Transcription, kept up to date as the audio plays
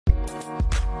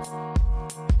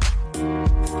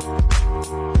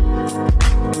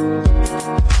What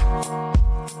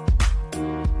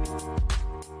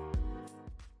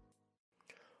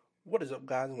is up,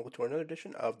 guys, and welcome to another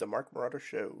edition of the Mark Marauder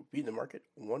Show, beating the market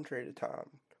one trade at a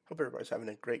time. Hope everybody's having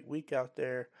a great week out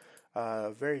there.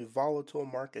 Very volatile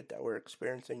market that we're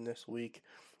experiencing this week.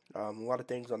 A lot of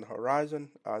things on the horizon.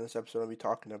 This episode, I'll be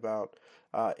talking about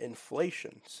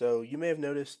inflation. So, you may have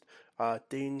noticed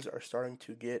things are starting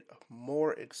to get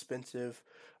more expensive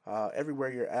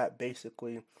everywhere you're at,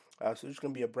 basically. So, there's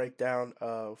going to be a breakdown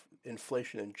of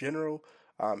inflation in general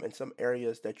and some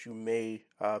areas that you may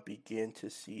begin to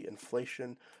see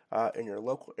inflation in your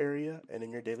local area and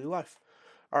in your daily life.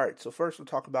 All right, so first we'll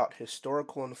talk about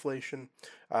historical inflation.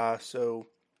 So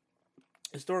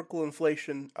historical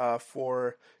inflation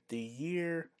for the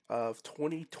year of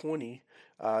 2020,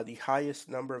 the highest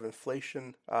number of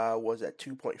inflation was at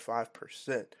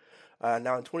 2.5%.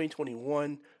 Now in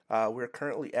 2021, we're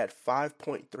currently at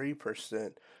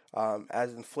 5.3%.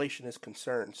 As inflation is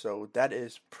concerned. So that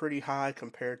is pretty high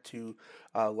compared to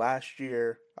last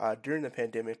year during the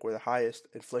pandemic, where the highest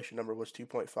inflation number was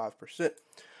 2.5%.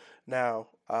 Now,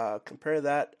 compare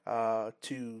that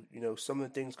to some of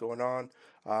the things going on.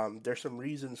 There's some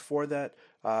reasons for that,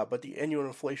 but the annual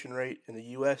inflation rate in the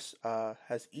U.S.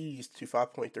 Has eased to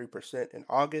 5.3% in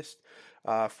August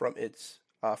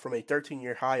from a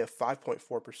 13-year high of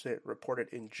 5.4% reported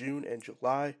in June and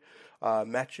July,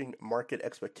 matching market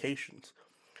expectations.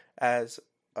 As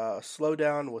a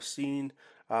slowdown was seen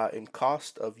in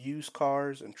cost of used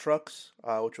cars and trucks,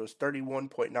 which was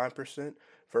 31.9%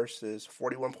 versus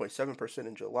 41.7%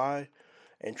 in July,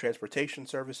 and transportation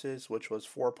services, which was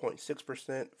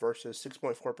 4.6% versus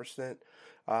 6.4%,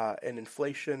 and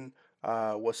inflation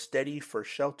was steady for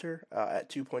shelter at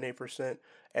 2.8%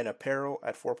 and apparel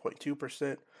at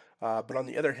 4.2%. But on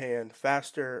the other hand,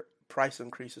 faster price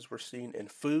increases were seen in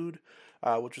food,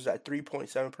 which was at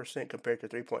 3.7% compared to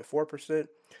 3.4%,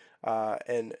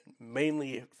 and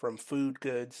mainly from food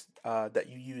goods that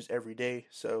you use every day.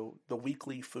 So the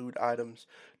weekly food items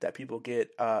that people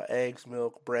get, eggs,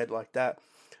 milk, bread, like that,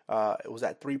 it was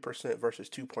at 3% versus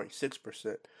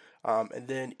 2.6%. And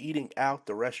then eating out,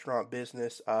 the restaurant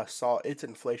business saw its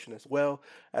inflation as well,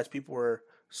 as people were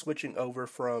switching over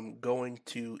from going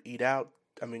to eat out.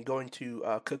 Going to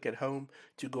cook at home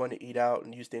to going to eat out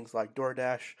and use things like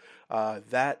DoorDash.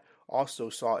 That also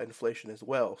saw inflation as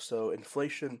well. So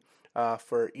inflation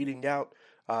for eating out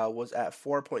was at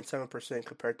 4.7%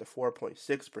 compared to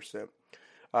 4.6%.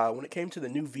 When it came to the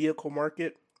new vehicle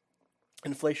market,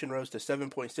 inflation rose to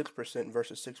 7.6%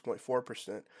 versus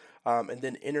 6.4%. And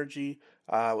then energy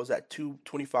was at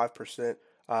 25%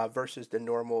 versus the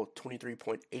normal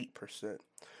 23.8%.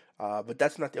 But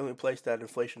that's not the only place that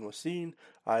inflation was seen.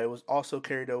 It was also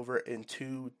carried over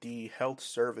into the health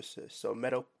services. So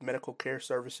medical care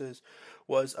services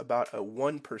was about a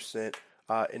 1%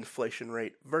 inflation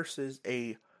rate versus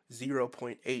a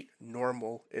 0.8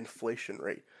 normal inflation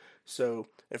rate. So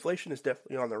inflation is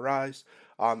definitely on the rise.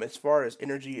 As far as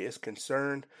energy is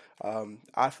concerned,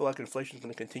 I feel like inflation is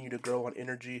going to continue to grow on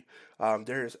energy.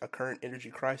 There is a current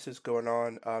energy crisis going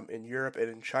on in Europe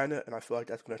and in China, and I feel like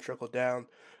that's going to trickle down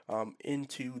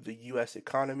into the U.S.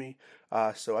 economy.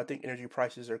 So I think energy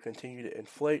prices are continuing to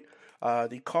inflate.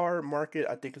 The car market,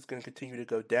 I think, is going to continue to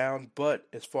go down, but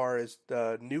as far as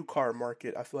the new car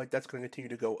market, I feel like that's going to continue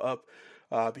to go up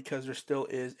because there still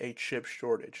is a chip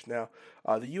shortage. Now,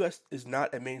 the U.S. is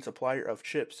not a main supplier of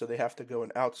chips, so they have to go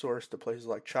and outsource to places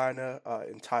like China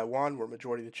and Taiwan, where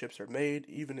majority of the chips are made,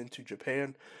 even into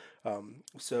Japan.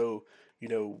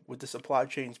 With the supply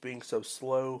chains being so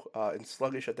slow and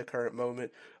sluggish at the current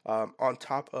moment, on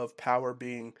top of power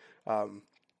being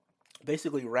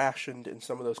basically rationed in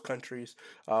some of those countries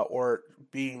or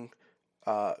being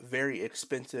very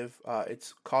expensive.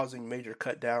 It's causing major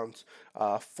cut downs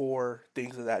for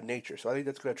things of that nature. So I think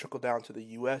that's going to trickle down to the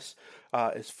U.S.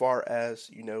 As far as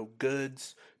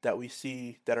goods that we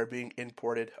see that are being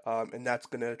imported, and that's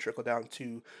going to trickle down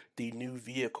to the new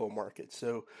vehicle market.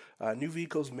 So new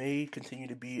vehicles may continue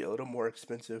to be a little more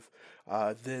expensive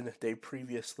than they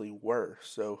previously were.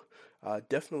 So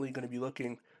definitely going to be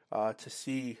looking to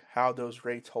see how those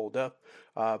rates hold up.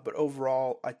 But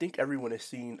overall, I think everyone has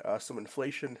seen some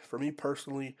inflation. For me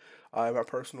personally, in my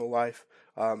personal life,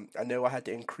 I know I had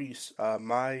to increase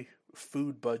my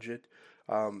food budget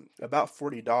about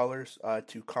 $40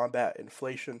 to combat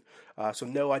inflation. So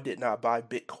no, I did not buy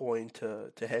Bitcoin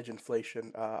to hedge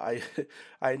inflation. I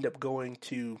end up going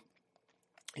to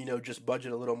just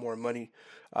budget a little more money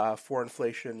for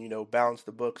inflation, balance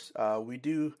the books. We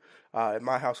do, in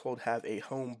my household, have a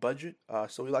home budget.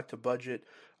 So we like to budget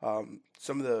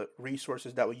some of the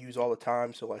resources that we use all the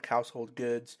time. So, like household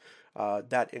goods,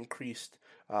 that increased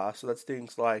So that's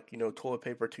things like toilet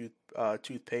paper,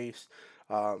 toothpaste,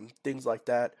 things like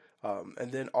that.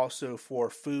 And then also for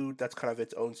food, that's kind of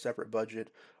its own separate budget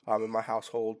in my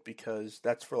household because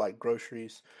that's for like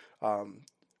groceries.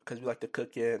 Because we like to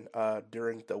cook in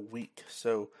during the week.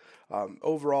 So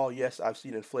overall, yes, I've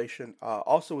seen inflation.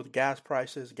 Also with gas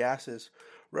prices, gas is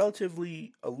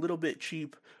relatively a little bit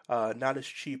cheap, not as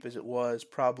cheap as it was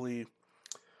probably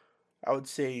I would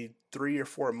say 3 or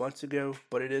 4 months ago,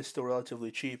 but it is still relatively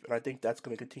cheap, and I think that's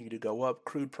going to continue to go up.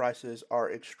 Crude prices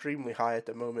are extremely high at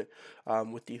the moment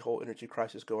with the whole energy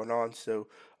crisis going on. So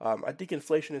I think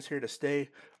inflation is here to stay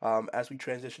as we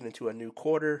transition into a new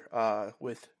quarter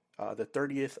with the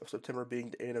 30th of September being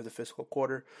the end of the fiscal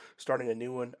quarter, starting a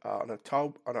new one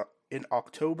in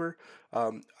October.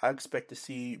 I expect to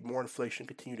see more inflation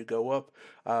continue to go up.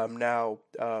 Now,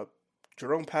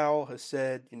 Jerome Powell has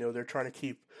said, they're trying to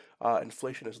keep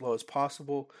inflation as low as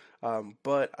possible,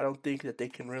 but I don't think that they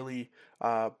can really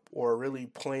or really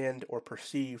planned or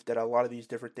perceived that a lot of these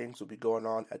different things will be going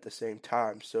on at the same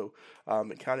time. So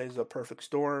it kind of is a perfect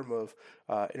storm of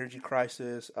energy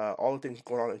crisis, all the things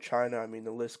going on in China. I mean,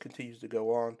 the list continues to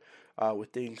go on with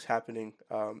things happening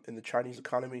in the Chinese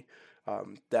economy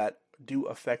that do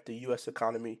affect the U.S.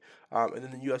 economy, and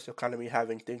then the U.S. economy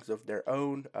having things of their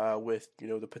own with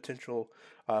the potential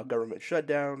government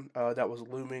shutdown that was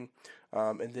looming,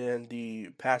 and then the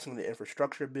passing of the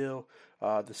infrastructure bill,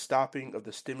 the stopping of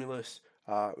the stimulus,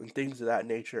 and things of that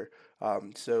nature.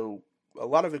 So a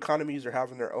lot of economies are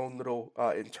having their own little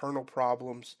internal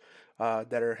problems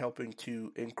that are helping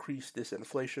to increase this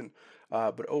inflation,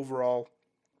 but overall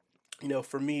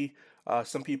for me,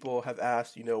 some people have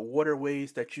asked, what are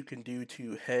ways that you can do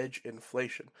to hedge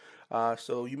inflation?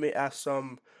 So you may ask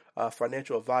some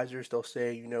financial advisors, they'll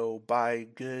say, buy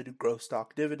good growth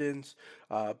stock dividends,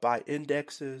 buy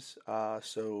indexes.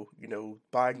 So,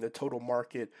 buying the total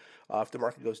market. If the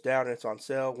market goes down and it's on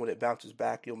sale, when it bounces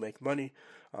back, you'll make money.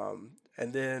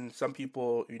 And then some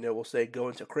people, will say go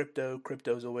into crypto.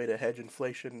 Crypto is a way to hedge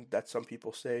inflation. That some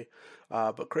people say,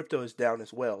 but crypto is down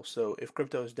as well. So if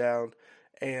crypto is down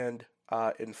and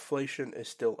inflation is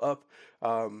still up,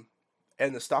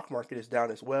 and the stock market is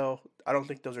down as well, I don't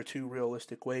think those are two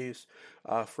realistic ways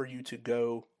for you to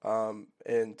go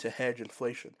and to hedge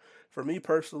inflation. For me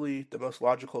personally, the most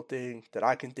logical thing that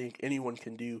I can think anyone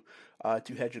can do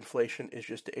to hedge inflation is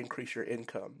just to increase your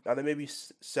income. Now, that maybe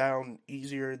sound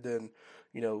easier than,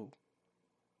 you know,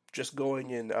 just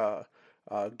going and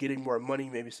getting more money,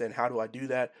 maybe saying, how do I do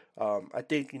that? I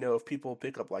think, if people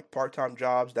pick up like part time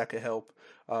jobs, that could help.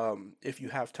 If you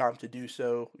have time to do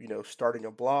so, starting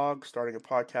a blog, starting a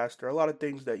podcast, there are a lot of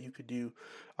things that you could do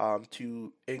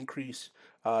to increase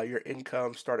your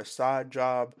income, start a side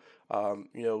job.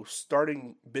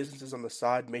 Starting businesses on the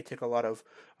side may take a lot of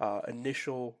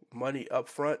initial money up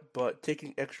front, but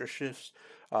taking extra shifts,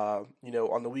 on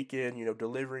the weekend,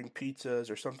 delivering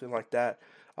pizzas or something like that,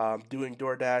 doing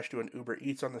DoorDash, doing Uber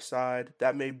Eats on the side,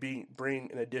 that may bring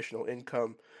an additional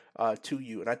income to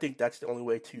you. And I think that's the only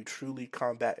way to truly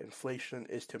combat inflation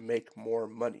is to make more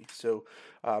money. So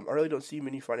I really don't see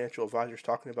many financial advisors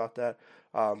talking about that,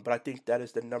 but I think that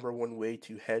is the number one way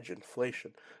to hedge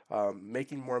inflation.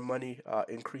 Making more money,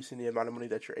 increasing the amount of money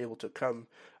that you're able to come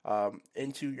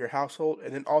into your household.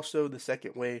 And then also the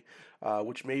second way,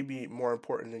 which may be more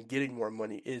important than getting more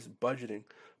money, is budgeting.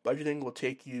 Budgeting will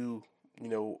take you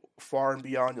far and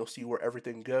beyond. You'll see where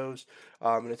everything goes.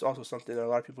 And it's also something that a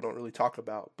lot of people don't really talk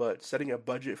about. But setting a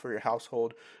budget for your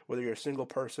household, whether you're a single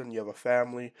person, you have a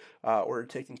family, or you're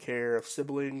taking care of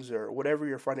siblings, or whatever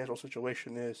your financial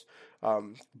situation is,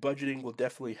 budgeting will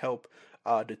definitely help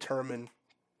determine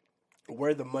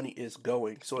where the money is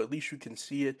going. So at least you can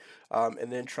see it,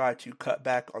 and then try to cut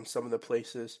back on some of the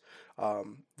places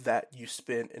that you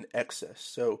spend in excess.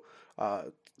 So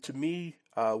to me,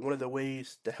 one of the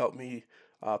ways to help me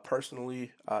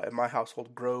personally in my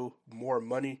household grow more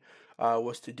money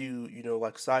was to do,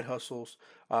 like side hustles,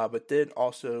 but then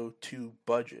also to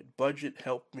budget. Budget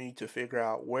helped me to figure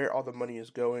out where all the money is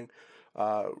going,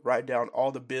 write down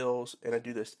all the bills, and I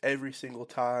do this every single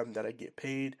time that I get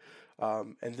paid.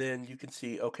 And then you can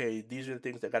see, okay, these are the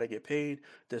things that got to get paid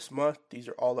this month. These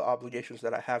are all the obligations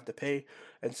that I have to pay.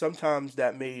 And sometimes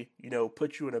that may,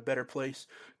 put you in a better place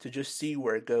to just see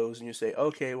where it goes. And you say,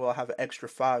 okay, well, I have an extra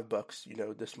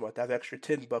 $5, this month. I have extra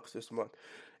 $10 this month.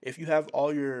 If you have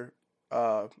all your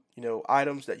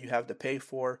items that you have to pay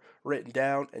for written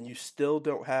down, and you still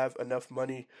don't have enough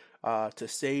money to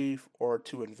save or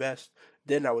to invest,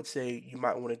 then I would say you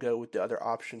might want to go with the other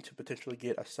option to potentially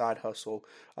get a side hustle,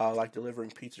 like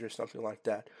delivering pizza or something like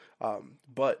that.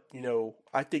 But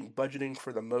I think budgeting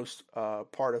for the most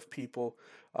part of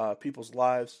people's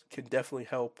lives can definitely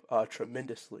help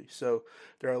tremendously. So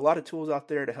there are a lot of tools out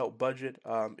there to help budget.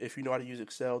 If you know how to use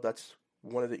Excel, that's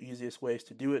one of the easiest ways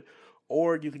to do it.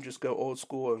 Or you can just go old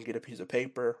school and get a piece of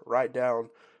paper, write down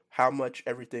how much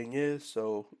everything is.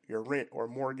 So your rent or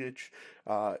mortgage,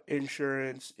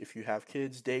 insurance, if you have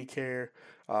kids, daycare,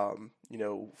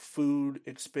 food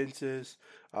expenses,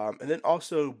 and then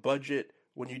also budget.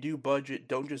 When you do budget,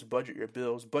 don't just budget your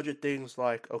bills. Budget things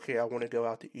like, okay, I want to go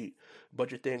out to eat.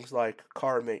 Budget things like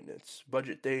car maintenance.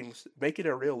 Budget things, make it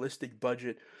a realistic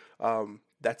budget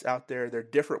that's out there. There are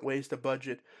different ways to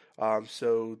budget.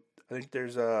 So I think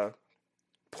there's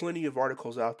plenty of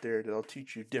articles out there that'll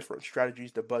teach you different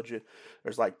strategies to budget.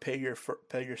 There's like pay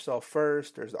yourself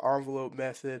first. There's the envelope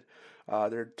method.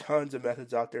 There are tons of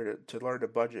methods out there to learn to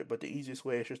budget, but the easiest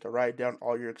way is just to write down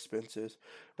all your expenses,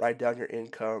 write down your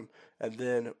income, and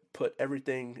then put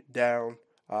everything down,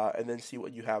 and then see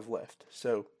what you have left.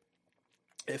 So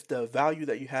if the value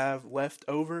that you have left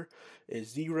over is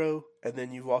zero, and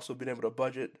then you've also been able to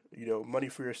budget money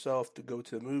for yourself to go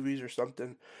to the movies or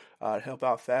something, help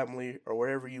out family or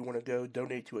wherever you want to go,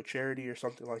 donate to a charity or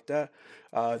something like that,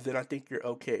 then I think you're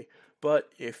okay. But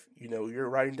if you're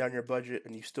writing down your budget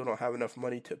and you still don't have enough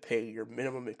money to pay your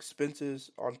minimum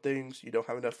expenses on things, you don't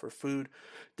have enough for food,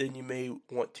 then you may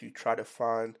want to try to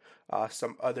find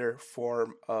some other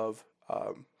form of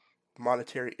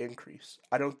monetary increase.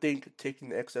 I don't think taking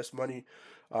the excess money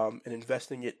and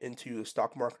investing it into the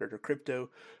stock market or crypto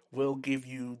will give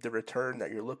you the return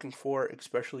that you're looking for,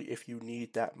 especially if you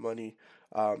need that money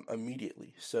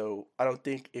immediately. So I don't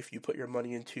think if you put your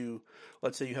money into,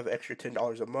 let's say you have extra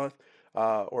 $10 a month,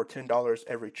 or $10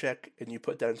 every check, and you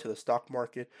put that into the stock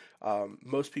market,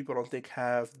 most people don't think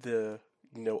have the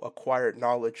acquired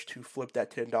knowledge to flip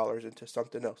that $10 into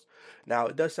something else. Now,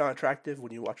 it does sound attractive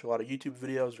when you watch a lot of YouTube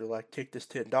videos. You're like, take this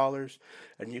 $10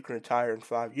 and you can retire in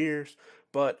 5 years.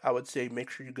 But I would say make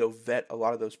sure you go vet a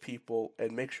lot of those people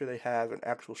and make sure they have an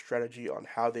actual strategy on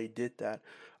how they did that.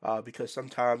 Because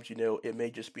sometimes, it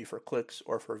may just be for clicks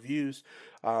or for views,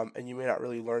 and you may not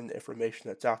really learn the information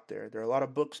that's out there. There are a lot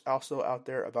of books also out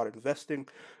there about investing,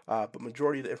 but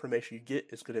majority of the information you get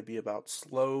is going to be about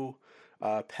slow,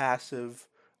 passive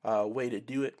way to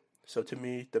do it. So to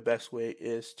me, the best way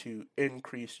is to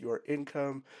increase your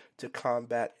income to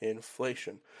combat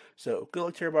inflation. So good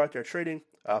luck to everybody out there trading.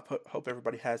 Hope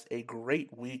everybody has a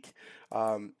great week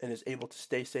and is able to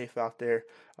stay safe out there.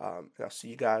 And I'll see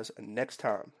you guys next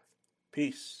time.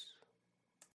 Peace.